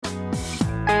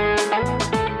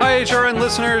HRN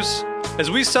listeners.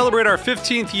 As we celebrate our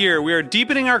 15th year, we are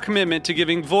deepening our commitment to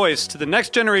giving voice to the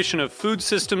next generation of food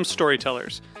systems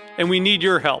storytellers, and we need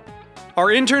your help. Our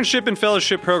internship and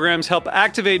fellowship programs help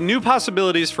activate new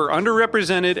possibilities for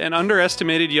underrepresented and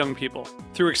underestimated young people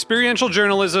through experiential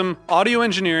journalism, audio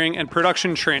engineering, and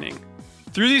production training.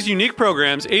 Through these unique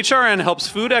programs, HRN helps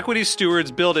food equity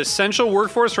stewards build essential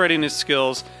workforce readiness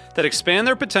skills that expand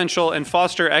their potential and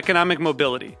foster economic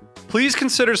mobility. Please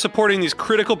consider supporting these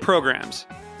critical programs.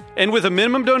 And with a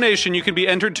minimum donation, you can be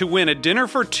entered to win a dinner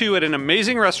for two at an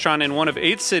amazing restaurant in one of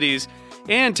 8 cities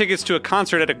and tickets to a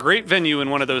concert at a great venue in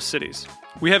one of those cities.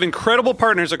 We have incredible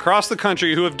partners across the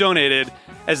country who have donated,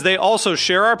 as they also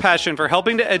share our passion for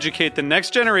helping to educate the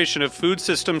next generation of food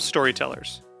systems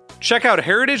storytellers. Check out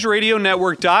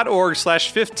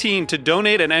heritageradionetwork.org/15 to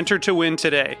donate and enter to win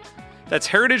today. That's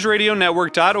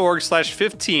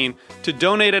heritageradionetwork.org/15 to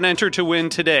donate and enter to win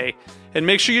today. And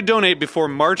make sure you donate before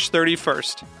March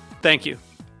 31st. Thank you.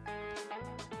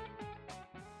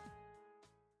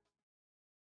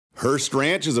 Hearst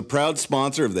Ranch is a proud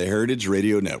sponsor of the Heritage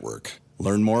Radio Network.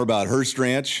 Learn more about Hearst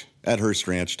Ranch at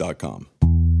HearstRanch.com.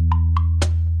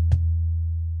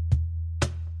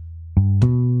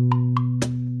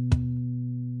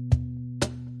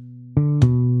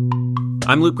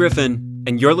 I'm Luke Griffin,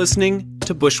 and you're listening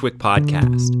to Bushwick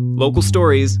Podcast, local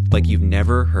stories like you've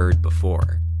never heard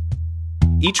before.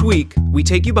 Each week, we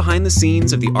take you behind the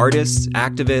scenes of the artists,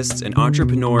 activists, and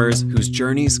entrepreneurs whose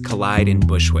journeys collide in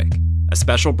Bushwick, a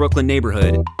special Brooklyn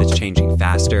neighborhood that's changing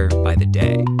faster by the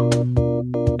day.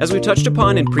 As we've touched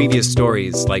upon in previous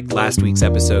stories, like last week's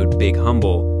episode, Big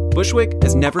Humble, Bushwick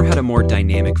has never had a more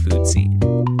dynamic food scene.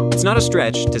 It's not a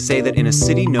stretch to say that in a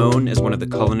city known as one of the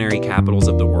culinary capitals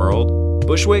of the world,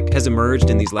 Bushwick has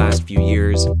emerged in these last few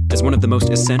years as one of the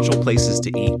most essential places to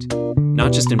eat,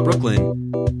 not just in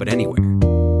Brooklyn, but anywhere.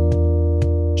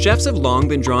 Chefs have long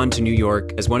been drawn to New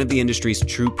York as one of the industry's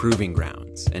true proving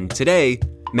grounds, and today,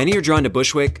 many are drawn to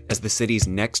Bushwick as the city's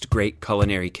next great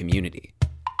culinary community.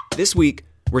 This week,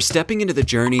 we're stepping into the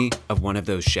journey of one of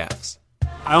those chefs.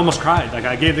 I almost cried.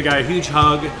 I gave the guy a huge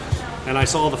hug, and I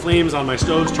saw the flames on my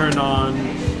stoves turned on,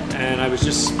 and I was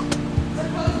just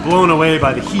blown away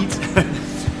by the heat.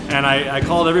 And I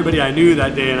called everybody I knew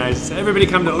that day, and I said, everybody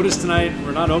come to Otis tonight.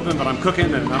 We're not open, but I'm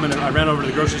cooking, and I ran over to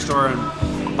the grocery store and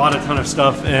bought a ton of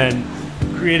stuff and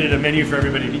created a menu for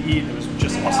everybody to eat. It was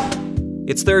just awesome.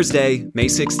 It's Thursday, May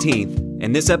 16th,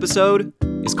 and this episode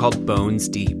is called Bones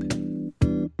Deep.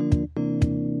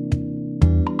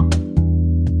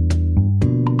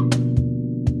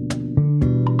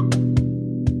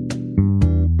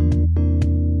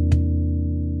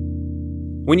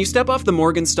 When you step off the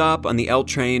Morgan stop on the L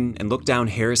train and look down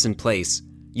Harrison Place,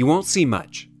 you won't see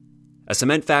much. A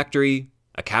cement factory,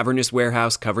 a cavernous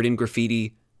warehouse covered in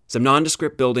graffiti, some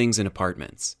nondescript buildings and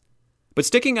apartments. But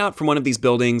sticking out from one of these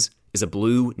buildings is a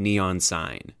blue neon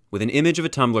sign with an image of a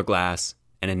tumbler glass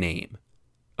and a name,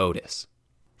 Otis.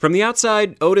 From the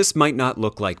outside, Otis might not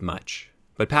look like much,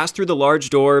 but pass through the large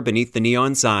door beneath the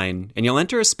neon sign and you'll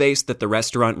enter a space that the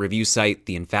restaurant review site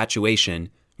The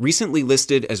Infatuation recently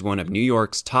listed as one of New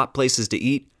York's top places to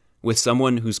eat with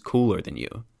someone who's cooler than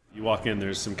you. You walk in,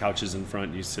 there's some couches in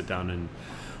front, you sit down and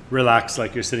relax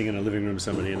like you're sitting in a living room with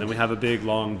somebody. And then we have a big,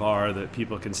 long bar that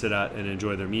people can sit at and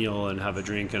enjoy their meal and have a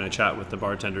drink and a chat with the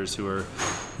bartenders who are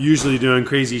usually doing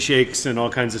crazy shakes and all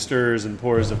kinds of stirs and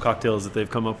pours of cocktails that they've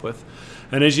come up with.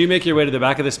 And as you make your way to the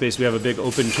back of the space, we have a big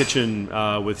open kitchen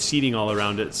with seating all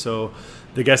around it. So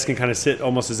the guests can kind of sit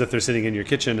almost as if they're sitting in your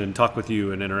kitchen and talk with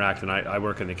you and interact. And I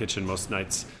work in the kitchen most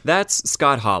nights. That's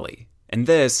Scott Hawley, and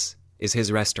this is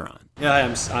his restaurant. Yeah,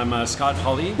 I'm Scott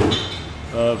Hawley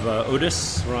of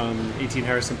Otis. We're on 18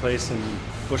 Harrison Place in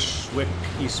Bushwick,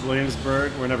 East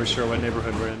Williamsburg. We're never sure what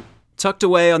neighborhood we're in. Tucked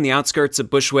away on the outskirts of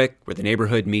Bushwick, where the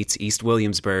neighborhood meets East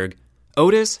Williamsburg,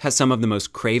 Otis has some of the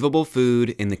most craveable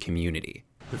food in the community.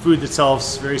 The food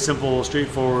itself's very simple,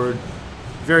 straightforward,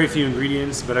 very few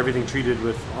ingredients, but everything treated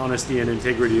with honesty and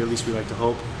integrity, at least we like to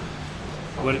hope.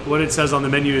 What it says on the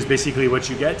menu is basically what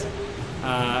you get.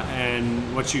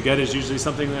 And what you get is usually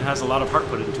something that has a lot of heart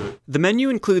put into it. The menu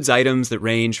includes items that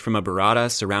range from a burrata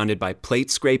surrounded by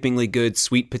plate-scrapingly good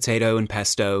sweet potato and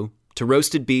pesto, to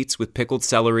roasted beets with pickled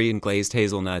celery and glazed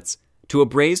hazelnuts, to a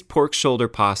braised pork shoulder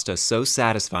pasta so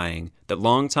satisfying that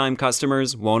longtime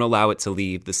customers won't allow it to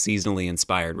leave the seasonally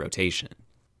inspired rotation.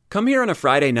 Come here on a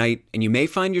Friday night and you may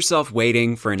find yourself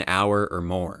waiting for an hour or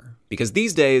more, because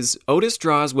these days, Otis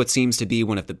draws what seems to be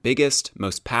one of the biggest,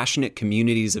 most passionate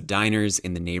communities of diners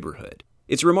in the neighborhood.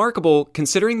 It's remarkable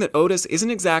considering that Otis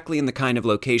isn't exactly in the kind of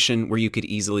location where you could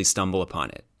easily stumble upon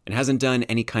it, and hasn't done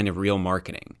any kind of real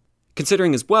marketing.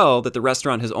 considering as well that the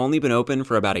restaurant has only been open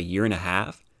for about a year and a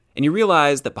half, and you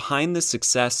realize that behind this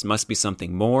success must be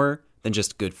something more than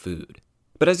just good food.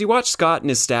 But as you watch Scott and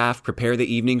his staff prepare the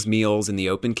evening's meals in the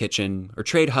open kitchen, or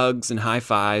trade hugs and high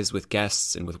fives with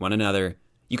guests and with one another,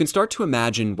 you can start to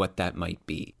imagine what that might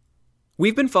be.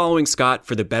 We've been following Scott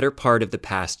for the better part of the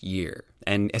past year,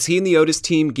 and as he and the Otis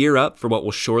team gear up for what will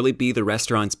surely be the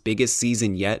restaurant's biggest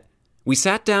season yet, we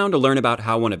sat down to learn about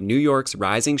how one of New York's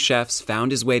rising chefs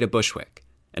found his way to Bushwick,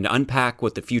 and to unpack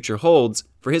what the future holds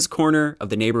for his corner of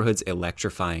the neighborhood's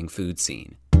electrifying food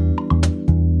scene.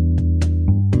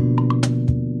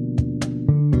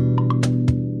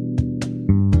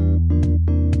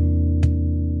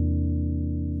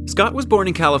 Scott was born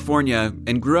in California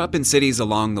and grew up in cities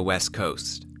along the West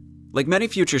Coast. Like many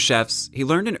future chefs, he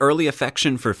learned an early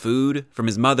affection for food from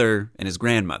his mother and his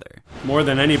grandmother. More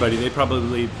than anybody, they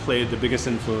probably played the biggest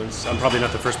influence. I'm probably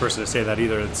not the first person to say that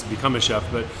either, that's become a chef,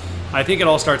 but I think it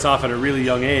all starts off at a really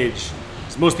young age.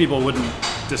 Most people wouldn't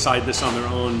decide this on their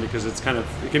own because it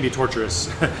can be torturous.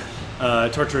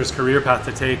 Torturous career path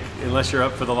to take unless you're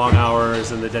up for the long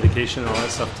hours and the dedication and all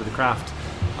that stuff to the craft.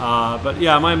 But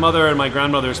yeah, my mother and my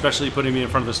grandmother, especially putting me in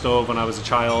front of the stove when I was a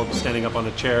child, standing up on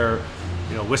a chair,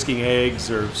 whisking eggs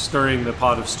or stirring the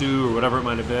pot of stew or whatever it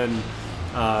might have been,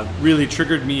 really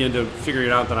triggered me into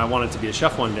figuring out that I wanted to be a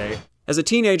chef one day. As a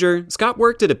teenager, Scott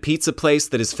worked at a pizza place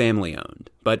that his family owned.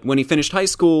 But when he finished high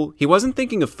school, he wasn't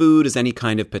thinking of food as any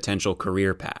kind of potential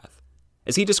career path.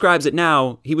 As he describes it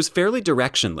now, he was fairly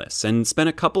directionless and spent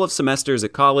a couple of semesters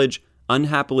at college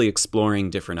unhappily exploring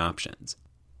different options.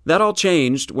 That all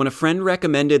changed when a friend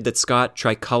recommended that Scott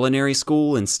try culinary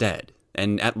school instead.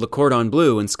 And at Le Cordon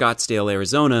Bleu in Scottsdale,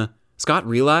 Arizona, Scott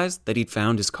realized that he'd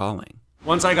found his calling.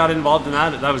 Once I got involved in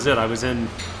that was it. I was in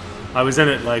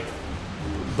it like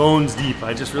bones deep.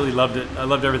 I just really loved it. I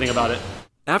loved everything about it.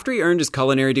 After he earned his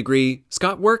culinary degree,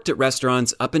 Scott worked at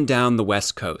restaurants up and down the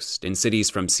West Coast in cities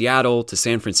from Seattle to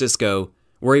San Francisco,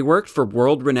 where he worked for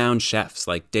world-renowned chefs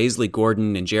like Daisley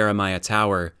Gordon and Jeremiah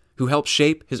Tower, who helped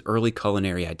shape his early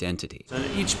culinary identity. And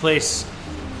at each place,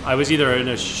 I was either in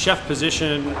a chef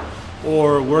position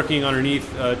or working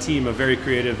underneath a team of very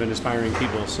creative and aspiring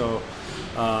people. So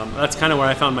that's kind of where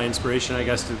I found my inspiration, I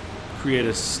guess, to create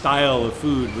a style of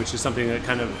food, which is something that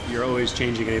kind of you're always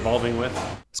changing and evolving with.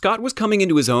 Scott was coming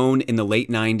into his own in the late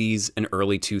 90s and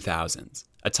early 2000s,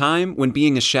 a time when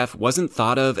being a chef wasn't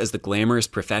thought of as the glamorous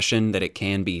profession that it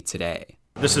can be today.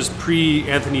 This is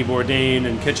pre-Anthony Bourdain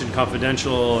and Kitchen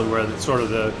Confidential, and where it's sort of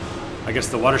the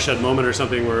watershed moment or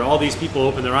something where all these people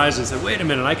opened their eyes and said, wait a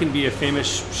minute, I can be a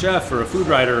famous chef or a food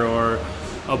writer or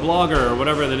a blogger or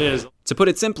whatever that is. To put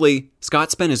it simply,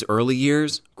 Scott spent his early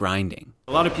years grinding.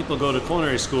 A lot of people go to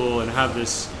culinary school and have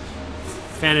this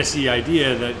fantasy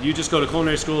idea that you just go to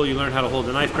culinary school, you learn how to hold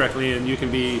a knife correctly, and you can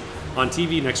be on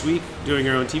TV next week doing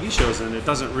your own TV shows, and it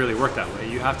doesn't really work that way.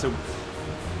 You have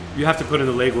to put in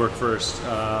the legwork first.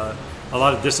 A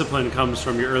lot of discipline comes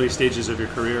from your early stages of your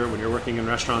career when you're working in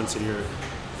restaurants and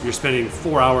you're spending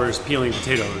 4 hours peeling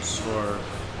potatoes or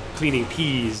cleaning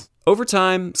peas. Over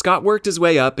time, Scott worked his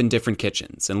way up in different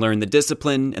kitchens and learned the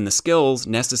discipline and the skills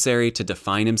necessary to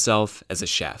define himself as a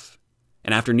chef.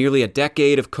 And after nearly a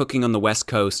decade of cooking on the West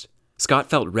Coast, Scott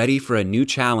felt ready for a new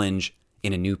challenge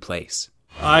in a new place.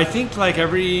 I think like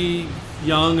every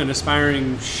young and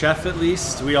aspiring chef, at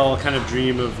least, we all kind of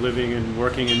dream of living and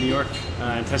working in New York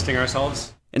and testing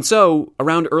ourselves. And so,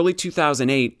 around early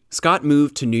 2008, Scott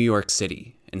moved to New York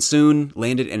City and soon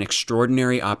landed an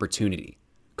extraordinary opportunity,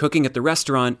 cooking at the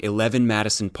restaurant 11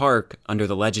 Madison Park under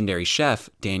the legendary chef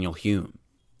Daniel Hume.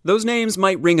 Those names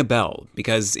might ring a bell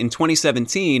because in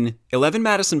 2017, 11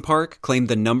 Madison Park claimed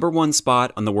the #1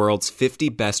 spot on the world's 50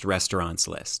 best restaurants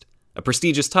list, a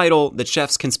prestigious title that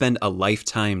chefs can spend a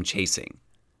lifetime chasing.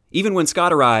 Even when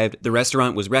Scott arrived, the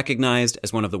restaurant was recognized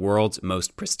as one of the world's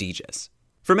most prestigious.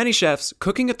 For many chefs,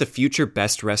 cooking at the future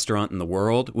best restaurant in the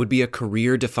world would be a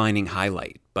career-defining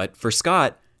highlight, but for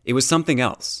Scott, it was something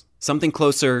else, something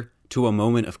closer to a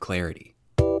moment of clarity.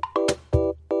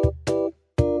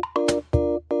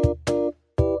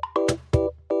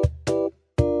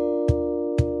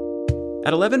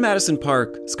 At 11 Madison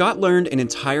Park, Scott learned an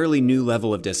entirely new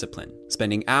level of discipline,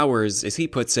 spending hours, as he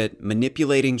puts it,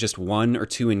 manipulating just 1 or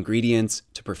 2 ingredients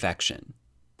to perfection.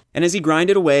 And as he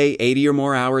grinded away 80 or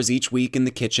more hours each week in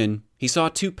the kitchen, he saw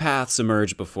 2 paths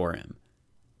emerge before him.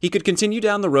 He could continue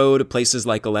down the road of places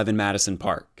like 11 Madison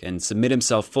Park and submit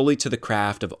himself fully to the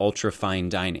craft of ultra-fine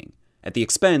dining, at the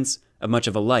expense of much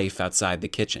of a life outside the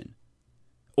kitchen.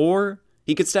 Or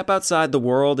he could step outside the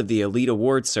world of the elite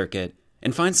awards circuit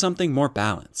and find something more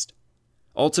balanced.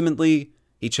 Ultimately,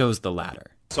 he chose the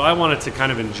latter. So I wanted to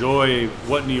kind of enjoy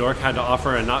what New York had to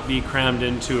offer and not be crammed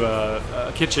into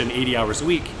a kitchen 80 hours a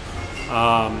week.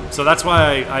 So that's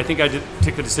why I think I did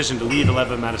take the decision to leave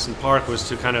 11 Madison Park, was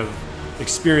to kind of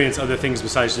experience other things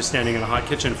besides just standing in a hot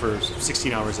kitchen for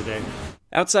 16 hours a day.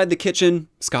 Outside the kitchen,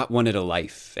 Scott wanted a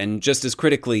life. And just as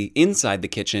critically, inside the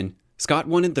kitchen, Scott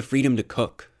wanted the freedom to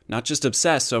cook, not just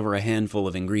obsess over a handful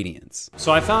of ingredients.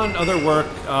 So I found other work,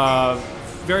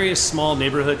 various small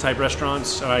neighborhood-type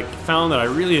restaurants. I found that I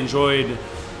really enjoyed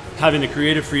having the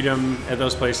creative freedom at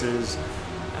those places,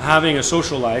 having a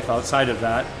social life outside of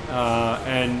that,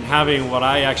 and having what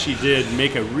I actually did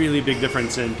make a really big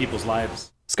difference in people's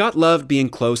lives. Scott loved being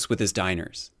close with his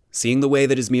diners, seeing the way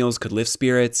that his meals could lift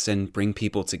spirits and bring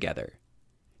people together.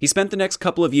 He spent the next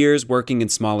couple of years working in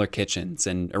smaller kitchens,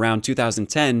 and around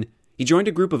 2010, he joined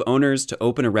a group of owners to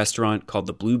open a restaurant called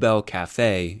the Bluebell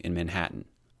Cafe in Manhattan.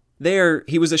 There,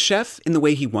 he was a chef in the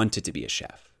way he wanted to be a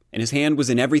chef, and his hand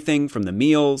was in everything from the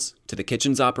meals, to the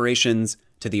kitchen's operations,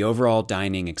 to the overall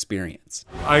dining experience.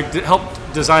 I helped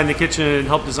design the kitchen,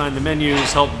 helped design the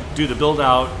menus, helped do the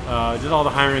build-out, did all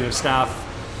the hiring of staff,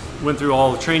 went through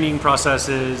all the training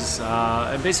processes,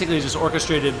 and basically just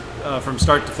orchestrated from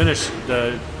start to finish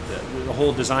the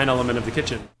whole design element of the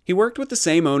kitchen. He worked with the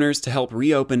same owners to help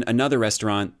reopen another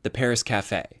restaurant, the Paris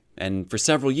Cafe, and for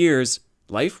several years,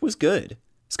 life was good.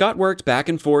 Scott worked back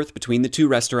and forth between the two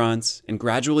restaurants and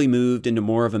gradually moved into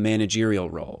more of a managerial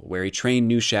role where he trained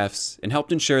new chefs and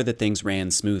helped ensure that things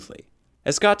ran smoothly.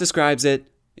 As Scott describes it,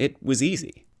 it was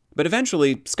easy. But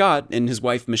eventually, Scott and his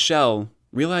wife Michelle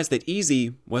realized that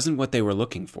easy wasn't what they were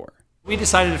looking for. We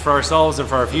decided for ourselves and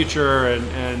for our future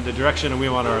and the direction we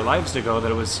want our lives to go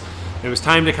that it was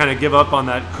time to kind of give up on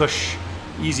that cush,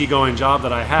 easygoing job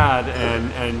that I had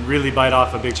and really bite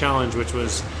off a big challenge, which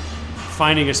was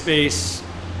finding a space,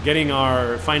 getting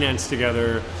our finance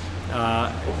together,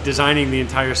 designing the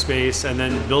entire space, and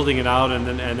then building it out, and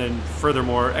then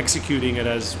furthermore executing it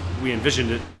as we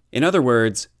envisioned it. In other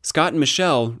words, Scott and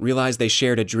Michelle realized they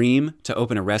shared a dream to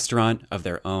open a restaurant of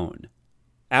their own.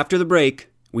 After the break,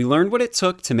 we learned what it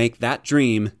took to make that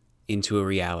dream into a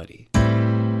reality.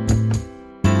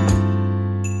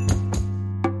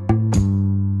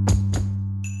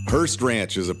 Hearst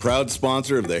Ranch is a proud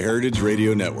sponsor of the Heritage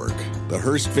Radio Network. The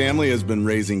Hearst family has been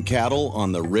raising cattle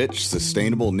on the rich,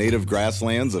 sustainable native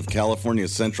grasslands of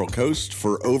California's Central Coast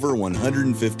for over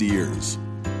 150 years.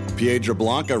 Piedra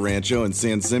Blanca Rancho in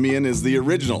San Simeon is the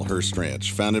original Hearst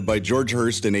Ranch, founded by George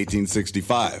Hearst in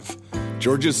 1865.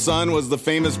 George's son was the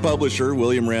famous publisher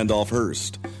William Randolph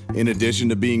Hearst. In addition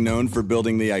to being known for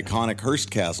building the iconic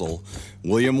Hearst Castle,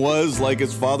 William was, like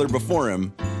his father before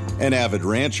him, an avid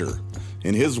rancher.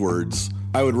 In his words,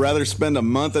 "I would rather spend a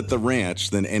month at the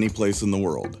ranch than any place in the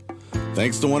world."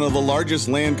 Thanks to one of the largest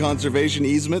land conservation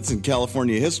easements in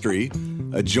California history,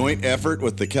 a joint effort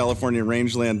with the California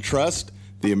Rangeland Trust,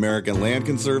 the American Land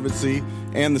Conservancy,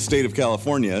 and the state of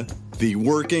California, the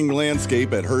working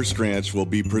landscape at Hearst Ranch will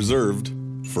be preserved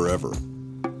forever.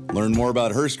 Learn more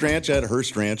about Hearst Ranch at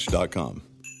HearstRanch.com.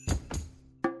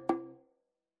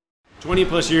 20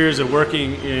 plus years of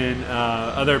working in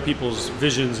other people's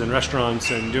visions and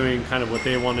restaurants and doing kind of what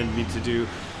they wanted me to do.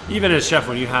 Even as chef,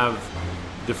 when you have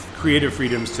the creative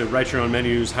freedoms to write your own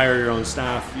menus, hire your own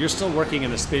staff, you're still working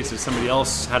in a space that somebody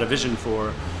else had a vision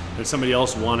for, that somebody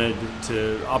else wanted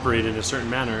to operate in a certain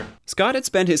manner. Scott had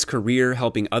spent his career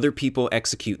helping other people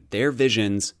execute their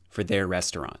visions for their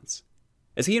restaurants.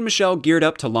 As he and Michelle geared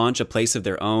up to launch a place of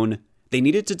their own, they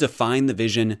needed to define the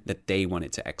vision that they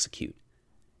wanted to execute.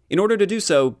 In order to do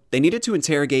so, they needed to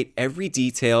interrogate every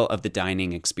detail of the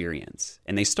dining experience,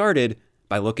 and they started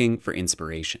by looking for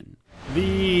inspiration.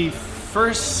 The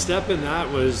first step in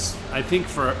that was, I think,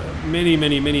 for many,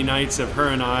 many, many nights of her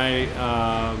and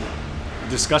I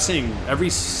discussing every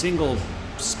single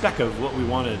speck of what we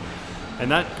wanted. And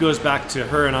that goes back to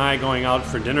her and I going out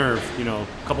for dinner, a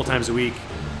couple times a week,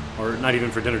 or not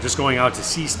even for dinner, just going out to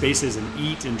see spaces and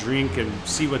eat and drink and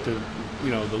see what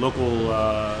the local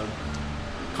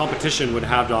competition would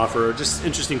have to offer, just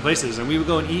interesting places. And we would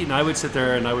go and eat, and I would sit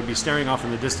there and I would be staring off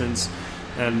in the distance,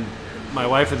 and my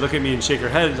wife would look at me and shake her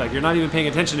head like, "You're not even paying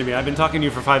attention to me. I've been talking to you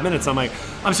for 5 minutes." I'm like,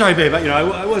 "I'm sorry, babe.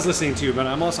 I was listening to you, but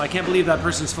I can't believe that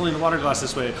person's filling the water glass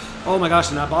this way. Oh my gosh,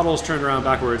 and that bottle's turned around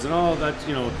backwards." And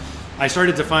I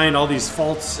started to find all these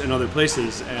faults in other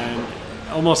places, and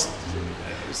almost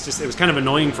it was kind of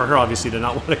annoying for her, obviously, to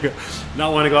not want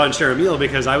to go out and share a meal,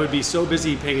 because I would be so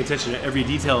busy paying attention to every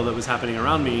detail that was happening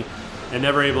around me and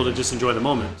never able to just enjoy the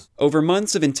moment. Over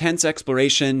months of intense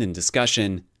exploration and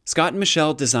discussion, Scott and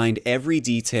Michelle designed every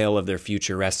detail of their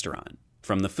future restaurant.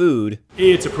 From the food,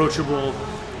 It's approachable,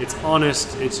 It's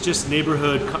honest. It's just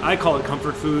neighborhood. I call it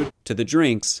comfort food. To the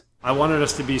drinks, I wanted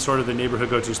us to be sort of the neighborhood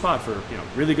go-to spot for,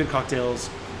 really good cocktails,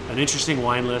 an interesting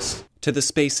wine list. to the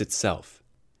space itself.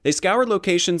 They scoured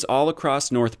locations all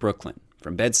across North Brooklyn,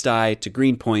 from Bed-Stuy to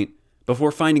Greenpoint,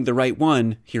 before finding the right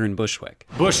one here in Bushwick.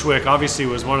 Bushwick obviously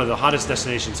was one of the hottest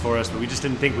destinations for us, but we just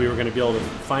didn't think we were going to be able to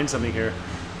find something here.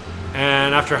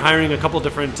 And after hiring a couple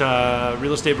different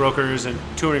real estate brokers and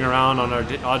touring around on our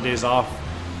odd days off,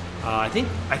 I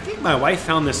think my wife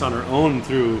found this on her own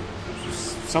through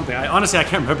something. Honestly, I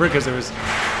can't remember because there was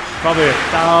probably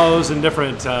 1,000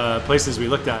 different places we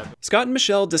looked at. Scott and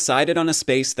Michelle decided on a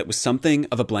space that was something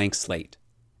of a blank slate,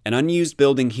 an unused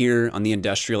building here on the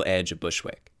industrial edge of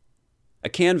Bushwick. A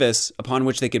canvas upon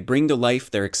which they could bring to life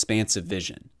their expansive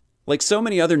vision. Like so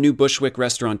many other new Bushwick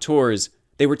restaurateurs,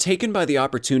 they were taken by the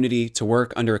opportunity to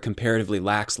work under a comparatively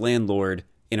lax landlord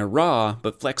in a raw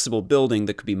but flexible building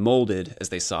that could be molded as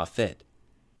they saw fit.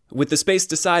 With the space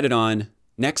decided on,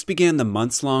 next began the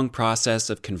months-long process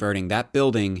of converting that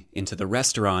building into the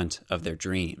restaurant of their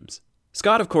dreams.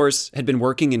 Scott, of course, had been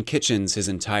working in kitchens his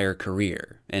entire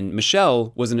career, and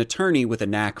Michelle was an attorney with a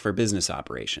knack for business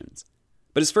operations.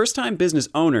 But as first-time business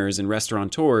owners and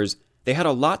restaurateurs, they had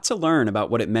a lot to learn about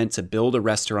what it meant to build a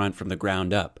restaurant from the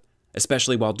ground up,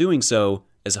 especially while doing so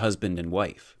as husband and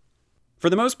wife. For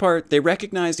the most part, they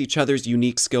recognized each other's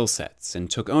unique skill sets and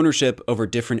took ownership over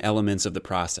different elements of the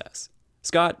process.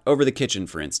 Scott over the kitchen,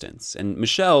 for instance, and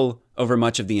Michelle over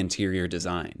much of the interior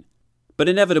design. But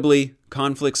inevitably,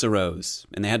 conflicts arose,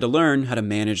 and they had to learn how to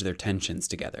manage their tensions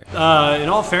together. In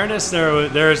all fairness,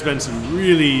 there has been some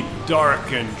really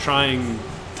dark and trying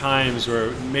times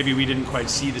where maybe we didn't quite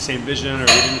see the same vision or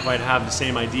we didn't quite have the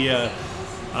same idea.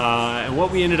 And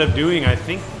what we ended up doing, I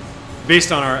think,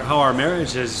 based on how our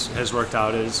marriage has worked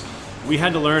out, is we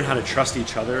had to learn how to trust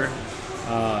each other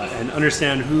and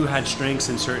understand who had strengths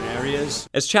in certain areas.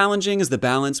 As challenging as the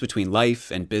balance between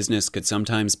life and business could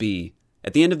sometimes be,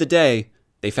 at the end of the day,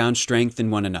 they found strength in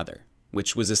one another,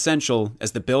 which was essential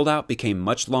as the build-out became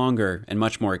much longer and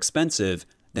much more expensive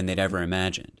than they'd ever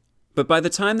imagined. But by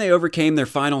the time they overcame their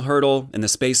final hurdle and the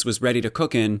space was ready to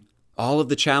cook in, all of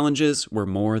the challenges were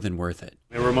more than worth it.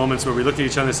 There were moments where we looked at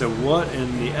each other and said, what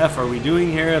in the F are we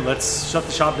doing here? Let's shut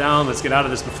the shop down. Let's get out of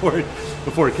this before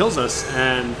it kills us.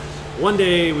 And one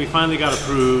day we finally got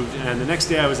approved, and the next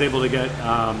day I was able to get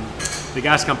the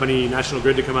gas company, National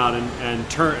Grid, to come out and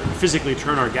physically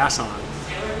turn our gas on.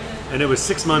 And it was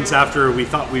 6 months after we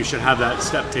thought we should have that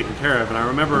step taken care of. And I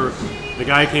remember the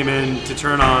guy came in to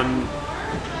turn on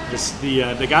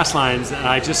the gas lines, and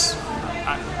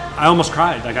I almost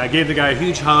cried. Like, I gave the guy a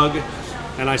huge hug,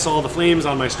 and I saw the flames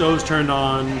on my stoves turned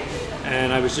on,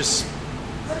 and I was just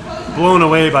blown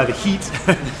away by the heat.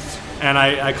 And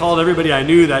I called everybody I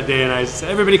knew that day, and I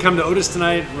said, everybody come to Otis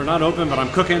tonight. We're not open, but I'm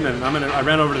cooking, and I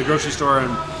ran over to the grocery store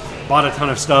and bought a ton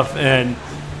of stuff and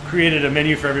created a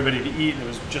menu for everybody to eat, and it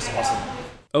was just awesome.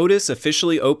 Otis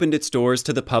officially opened its doors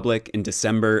to the public in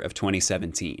December of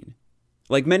 2017.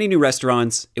 Like many new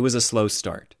restaurants, it was a slow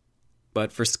start.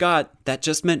 But for Scott, that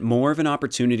just meant more of an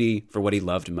opportunity for what he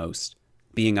loved most,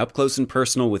 being up close and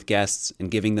personal with guests and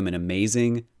giving them an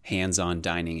amazing, hands-on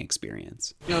dining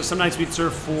experience. Some nights we'd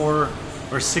serve 4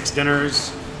 or 6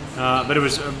 dinners, but it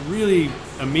was a really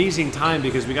amazing time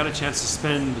because we got a chance to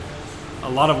spend a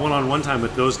lot of one-on-one time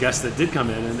with those guests that did come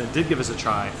in and that did give us a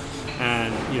try.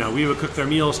 And, we would cook their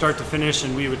meal start to finish,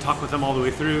 and we would talk with them all the way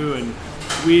through, and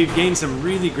we've gained some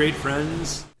really great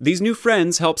friends. These new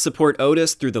friends helped support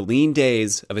Otis through the lean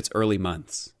days of its early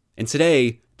months. And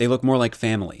today, they look more like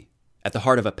family, at the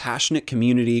heart of a passionate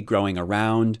community growing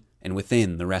around and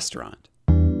within the restaurant.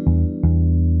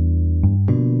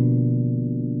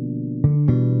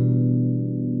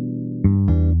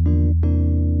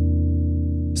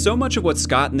 So much of what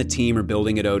Scott and the team are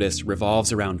building at Otis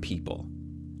revolves around people.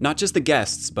 Not just the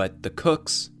guests, but the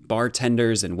cooks,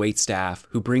 bartenders, and waitstaff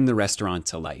who bring the restaurant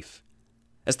to life.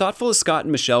 As thoughtful as Scott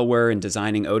and Michelle were in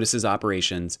designing Otis's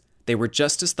operations, they were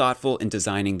just as thoughtful in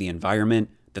designing the environment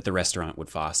that the restaurant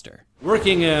would foster.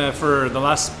 Working for the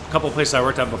last couple of places I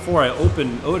worked at before I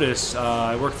opened Otis,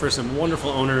 I worked for some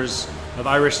wonderful owners of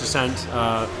Irish descent,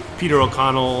 Peter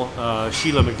O'Connell,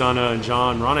 Sheila McDonough, and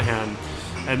John Ronahan.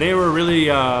 And they were really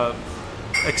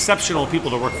exceptional people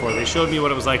to work for. They showed me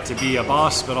what it was like to be a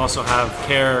boss, but also have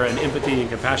care and empathy and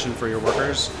compassion for your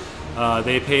workers.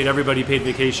 They paid everybody paid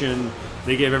vacation.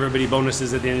 They gave everybody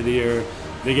bonuses at the end of the year.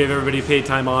 They gave everybody paid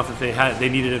time off if they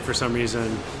needed it for some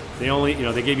reason. They only,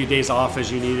 they gave you days off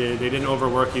as you needed. They didn't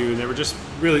overwork you, and they were just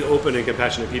really open and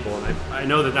compassionate people. And I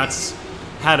know that that's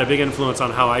had a big influence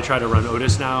on how I try to run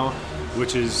Otis now.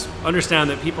 which is understand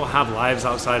that people have lives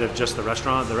outside of just the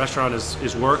restaurant. The restaurant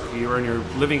is work. You earn your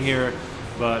living here,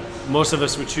 but most of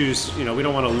us would choose, we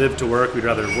don't want to live to work. We'd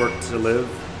rather work to live.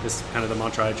 This is kind of the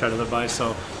mantra I try to live by.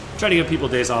 So try to give people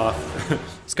days off.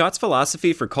 Scott's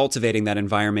philosophy for cultivating that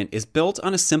environment is built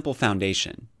on a simple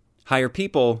foundation: hire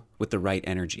people with the right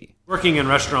energy. Working in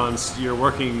restaurants, you're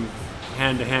working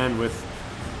hand to hand with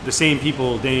the same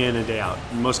people day in and day out.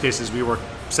 In most cases, we work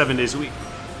 7 days a week,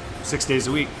 6 days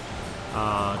a week,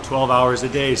 12 hours a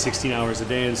day, 16 hours a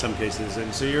day in some cases.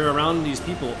 And so you're around these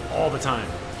people all the time.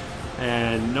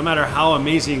 And no matter how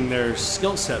amazing their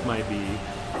skill set might be,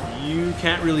 you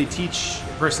can't really teach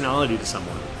personality to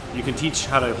someone. You can teach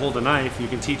how to hold a knife, you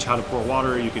can teach how to pour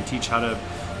water, you can teach how to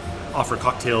offer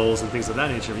cocktails and things of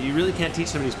that nature, but you really can't teach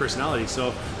somebody's personality.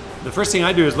 So the first thing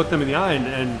I do is look them in the eye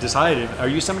and decide, are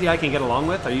you somebody I can get along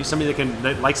with? Are you somebody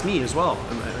that likes me as well?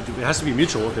 It has to be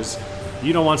mutual, because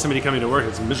you don't want somebody coming to work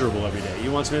that's miserable every day.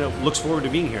 You want somebody that looks forward to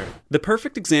being here. The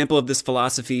perfect example of this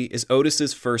philosophy is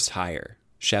Otis's first hire,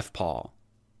 Chef Paul.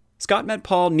 Scott met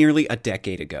Paul nearly a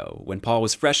decade ago when Paul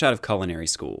was fresh out of culinary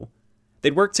school.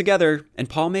 They'd worked together, and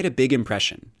Paul made a big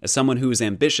impression as someone who was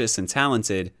ambitious and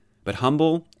talented, but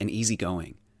humble and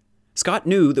easygoing. Scott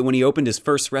knew that when he opened his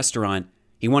first restaurant,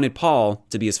 he wanted Paul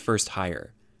to be his first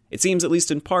hire. It seems at least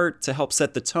in part to help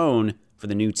set the tone for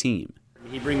the new team.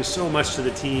 He brings so much to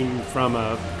the team from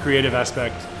a creative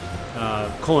aspect,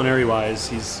 culinary-wise.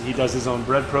 He does his own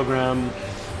bread program,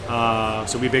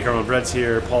 so we bake our own breads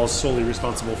here. Paul's solely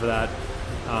responsible for that.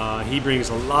 He brings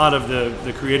a lot of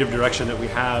the creative direction that we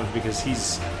have, because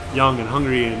he's young and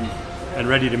hungry and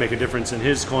ready to make a difference in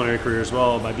his culinary career as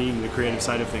well by being the creative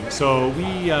side of things. So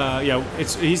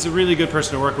he's a really good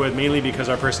person to work with, mainly because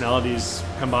our personalities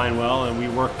combine well and we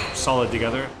work solid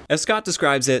together. As Scott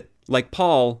describes it, like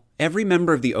Paul, every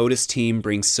member of the Otis team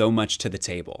brings so much to the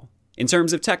table. In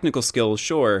terms of technical skills,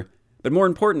 sure, but more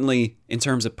importantly, in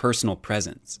terms of personal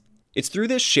presence. It's through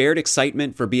this shared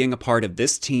excitement for being a part of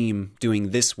this team,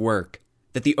 doing this work,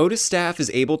 that the Otis staff is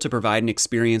able to provide an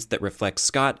experience that reflects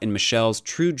Scott and Michelle's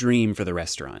true dream for the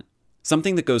restaurant.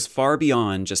 Something that goes far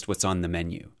beyond just what's on the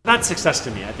menu. That's success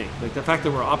to me, I think. Like the fact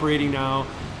that we're operating now,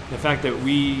 the fact that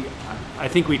I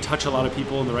think we touch a lot of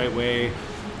people in the right way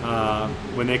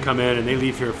when they come in and they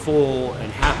leave here full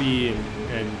and happy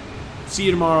and see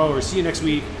you tomorrow or see you next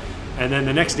week. And then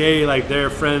the next day, like their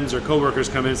friends or coworkers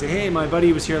come in and say, hey, my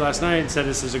buddy was here last night and said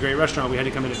this is a great restaurant. We had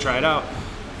to come in and try it out.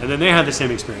 And then they have the same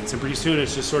experience. And pretty soon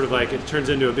it's just sort of like it turns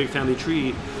into a big family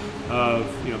tree of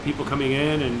people coming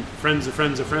in and friends of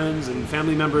friends of friends and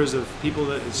family members of people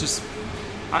that it's just,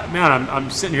 I'm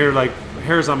sitting here like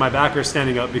hairs on my back are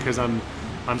standing up because I'm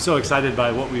so excited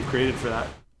by what we've created for that.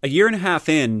 A year and a half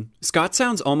in, Scott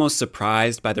sounds almost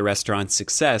surprised by the restaurant's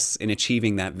success in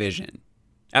achieving that vision.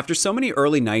 After so many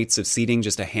early nights of seating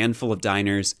just a handful of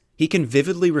diners, he can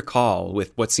vividly recall,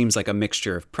 with what seems like a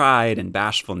mixture of pride and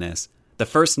bashfulness, the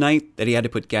first night that he had to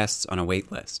put guests on a wait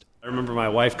list. I remember my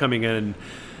wife coming in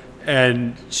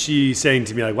and she saying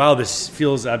to me, like, wow, this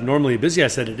feels abnormally busy. I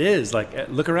said, it is. Like,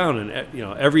 look around,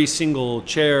 and every single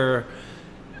chair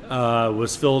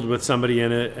was filled with somebody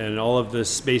in it, and all of the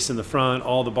space in the front,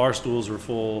 all the bar stools were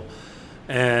full.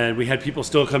 And we had people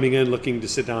still coming in looking to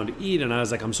sit down to eat. And I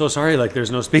was like, I'm so sorry, like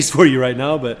there's no space for you right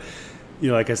now. But,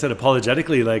 like I said,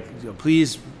 apologetically, like,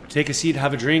 please take a seat,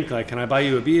 have a drink. Like, can I buy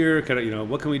you a beer?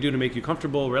 What can we do to make you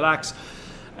comfortable, relax?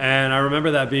 And I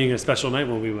remember that being a special night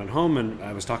when we went home, and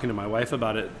I was talking to my wife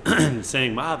about it and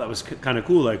saying, wow, that was kind of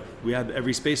cool. Like, we had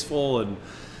every space full, and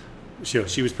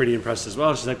she was pretty impressed as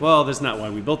well. She's like, well, that's not why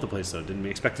we built the place, though. Didn't we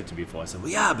expect it to be full? I said,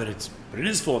 well, yeah, but it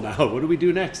is full now. What do we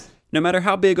do next? No matter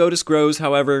how big Otis grows,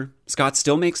 however, Scott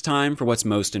still makes time for what's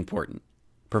most important,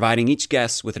 providing each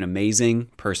guest with an amazing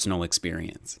personal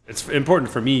experience. It's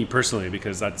important for me personally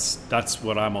because that's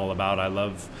what I'm all about. I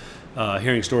love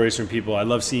hearing stories from people. I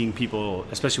love seeing people,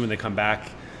 especially when they come back.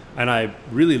 And I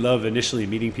really love initially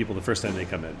meeting people the first time they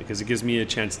come in because it gives me a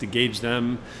chance to gauge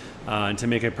them and to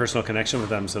make a personal connection with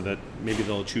them so that maybe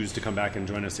they'll choose to come back and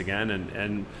join us again.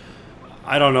 And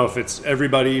I don't know if it's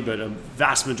everybody, but a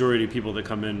vast majority of people that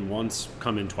come in once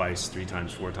come in twice, 3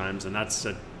 times, 4 times, and that's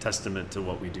a testament to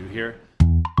what we do here.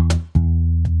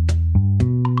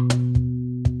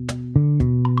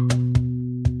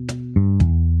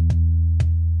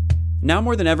 Now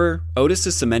more than ever, Otis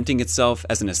is cementing itself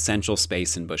as an essential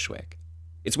space in Bushwick.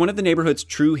 It's one of the neighborhood's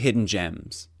true hidden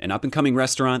gems, an up-and-coming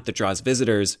restaurant that draws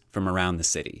visitors from around the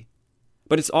city.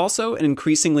 But it's also an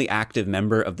increasingly active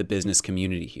member of the business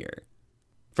community here.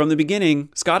 From the beginning,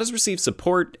 Scott has received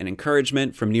support and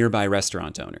encouragement from nearby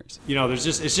restaurant owners.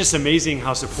 It's just amazing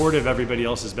how supportive everybody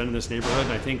else has been in this neighborhood.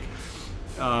 And I think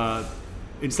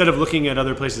instead of looking at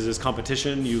other places as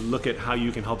competition, you look at how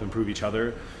you can help improve each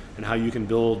other and how you can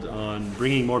build on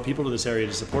bringing more people to this area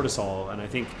to support us all. And I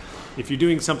think if you're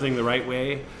doing something the right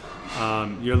way,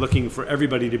 you're looking for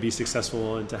everybody to be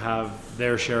successful and to have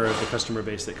their share of the customer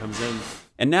base that comes in.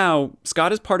 And now,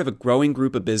 Scott is part of a growing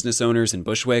group of business owners in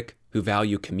Bushwick who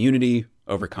value community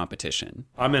over competition.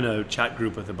 I'm in a chat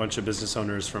group with a bunch of business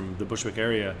owners from the Bushwick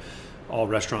area, all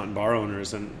restaurant and bar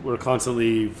owners, and we're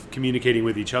constantly communicating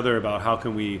with each other about how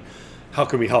can we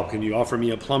help? Can you offer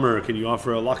me a plumber? Can you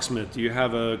offer a locksmith? Do you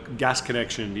have a gas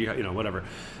connection? Do you whatever.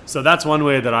 So that's one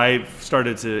way that I've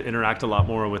started to interact a lot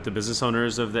more with the business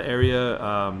owners of the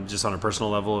area, just on a personal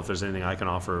level, if there's anything I can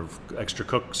offer, extra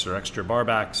cooks or extra bar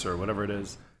backs or whatever it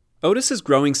is. Otis's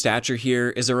growing stature here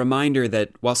is a reminder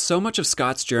that while so much of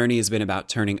Scott's journey has been about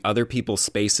turning other people's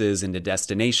spaces into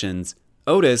destinations,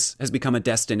 Otis has become a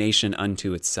destination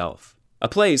unto itself. A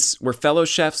place where fellow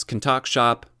chefs can talk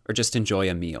shop or just enjoy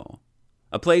a meal.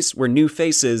 A place where new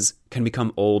faces can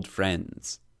become old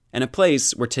friends. And a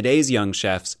place where today's young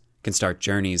chefs can start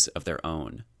journeys of their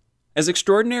own. As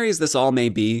extraordinary as this all may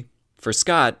be, for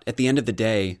Scott, at the end of the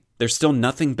day, there's still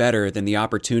nothing better than the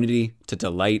opportunity to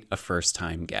delight a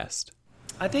first-time guest.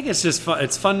 I think it's just fun.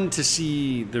 It's fun to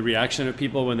see the reaction of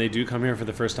people when they do come here for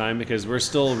the first time, because we're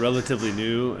still relatively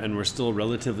new and we're still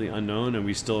relatively unknown and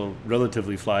we still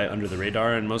relatively fly under the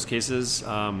radar in most cases.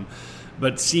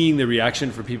 But seeing the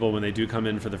reaction for people when they do come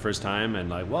in for the first time and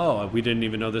like, whoa, we didn't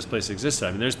even know this place existed.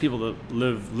 I mean, there's people that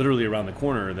live literally around the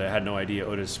corner that had no idea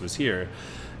Otis was here.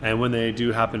 And when they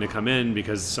do happen to come in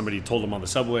because somebody told them on the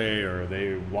subway or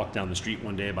they walked down the street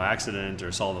one day by accident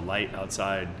or saw the light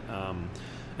outside,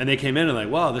 and they came in and like,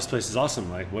 wow, this place is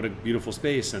awesome. Like, what a beautiful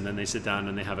space. And then they sit down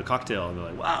and they have a cocktail and they're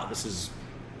like, wow, this is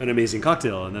an amazing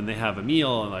cocktail. And then they have a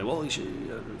meal and like, well,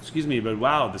 excuse me, but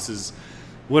wow, this is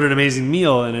what an amazing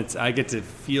meal. And I get to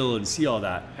feel and see all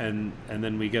that. And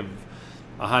then we give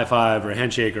a high five or a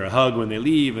handshake or a hug when they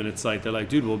leave. And it's like, they're like,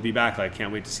 dude, we'll be back. Like,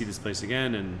 can't wait to see this place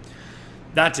again. And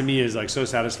that to me is like so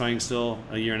satisfying still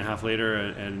a year and a half later.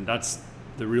 And that's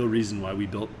the real reason why we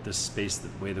built this space the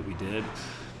way that we did.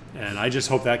 And I just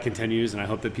hope that continues. And I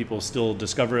hope that people still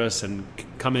discover us and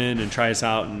come in and try us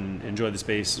out and enjoy the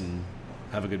space and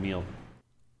have a good meal.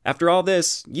 After all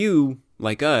this, you,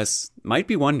 like us, might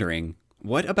be wondering,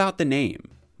 what about the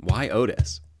name? Why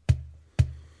Otis?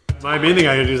 My main thing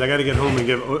I gotta do is I gotta get home and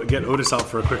get Otis out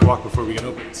for a quick walk before we get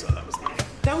open. So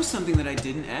that was something that I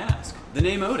didn't ask. The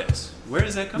name Otis. Where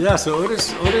does that come from? Yeah, so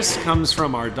Otis comes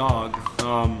from our dog.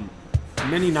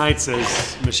 Many nights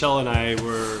as Michelle and I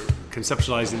were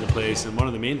conceptualizing the place, and one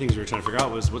of the main things we were trying to figure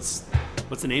out was what's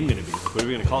the name gonna be? What are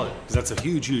we gonna call it? Because that's a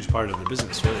huge part of the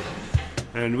business, really.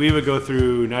 And we would go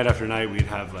through night after night. We'd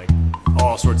have like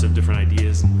all sorts of different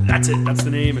ideas. And that's it. That's the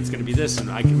name. It's going to be this.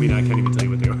 And I can't even tell you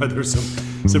what they are. There's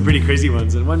some pretty crazy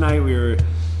ones. And one night we were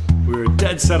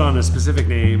dead set on a specific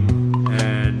name.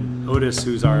 And Otis,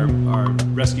 who's our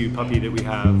rescue puppy that we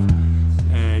have,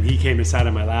 and he came and sat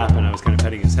in my lap, and I was kind of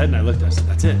petting his head. And I looked. I said,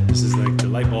 "That's it. This is like the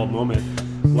light bulb moment.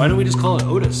 Why don't we just call it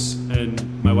Otis?"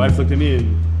 And my wife looked at me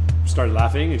and started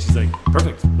laughing. And she's like,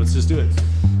 "Perfect. Let's just do it."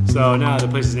 So now the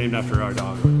place is named after our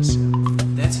dog, Otis.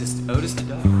 That's just Otis the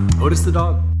dog. Otis the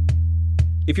dog.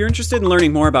 If you're interested in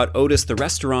learning more about Otis the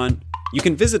restaurant, you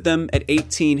can visit them at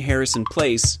 18 Harrison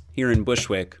Place here in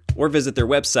Bushwick, or visit their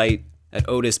website at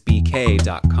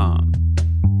otisbk.com.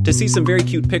 To see some very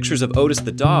cute pictures of Otis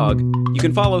the dog, you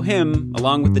can follow him,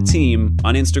 along with the team,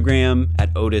 on Instagram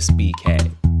at otisbk.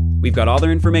 We've got all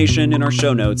their information in our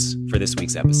show notes for this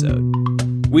week's episode.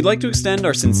 We'd like to extend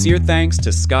our sincere thanks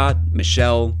to Scott,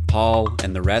 Michelle, Paul,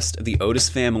 and the rest of the Otis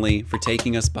family for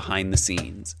taking us behind the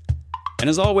scenes. And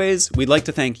as always, we'd like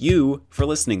to thank you for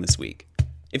listening this week.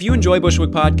 If you enjoy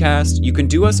Bushwick Podcast, you can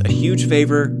do us a huge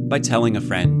favor by telling a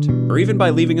friend, or even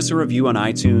by leaving us a review on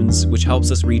iTunes, which helps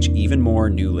us reach even more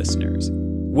new listeners.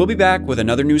 We'll be back with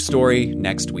another new story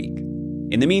next week.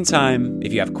 In the meantime,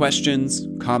 if you have questions,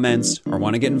 comments, or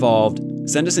want to get involved,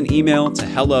 send us an email to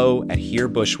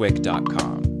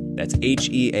hello@hearbushwick.com. That's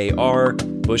HEAR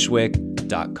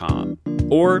Bushwick.com.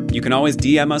 Or you can always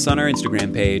DM us on our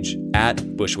Instagram page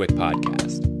at Bushwick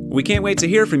Podcast. We can't wait to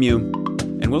hear from you,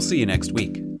 and we'll see you next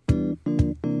week.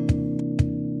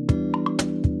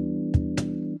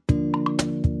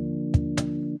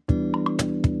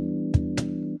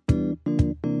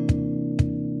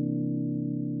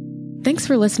 Thanks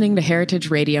for listening to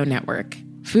Heritage Radio Network,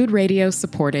 food radio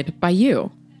supported by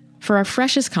you. For our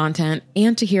freshest content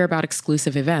and to hear about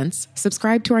exclusive events,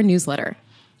 subscribe to our newsletter.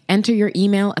 Enter your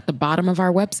email at the bottom of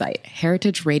our website,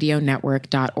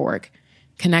 heritageradionetwork.org.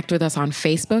 Connect with us on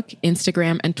Facebook,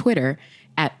 Instagram, and Twitter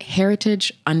at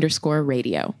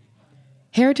heritage_radio.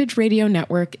 Heritage Radio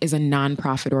Network is a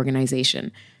nonprofit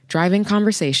organization driving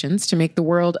conversations to make the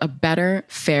world a better,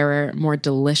 fairer, more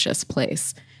delicious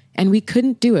place. And we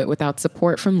couldn't do it without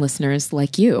support from listeners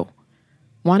like you.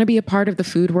 Want to be a part of the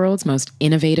food world's most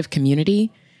innovative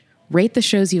community? Rate the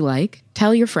shows you like,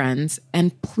 tell your friends,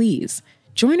 and please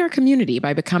join our community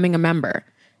by becoming a member.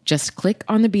 Just click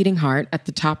on the beating heart at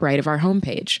the top right of our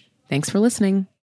homepage. Thanks for listening.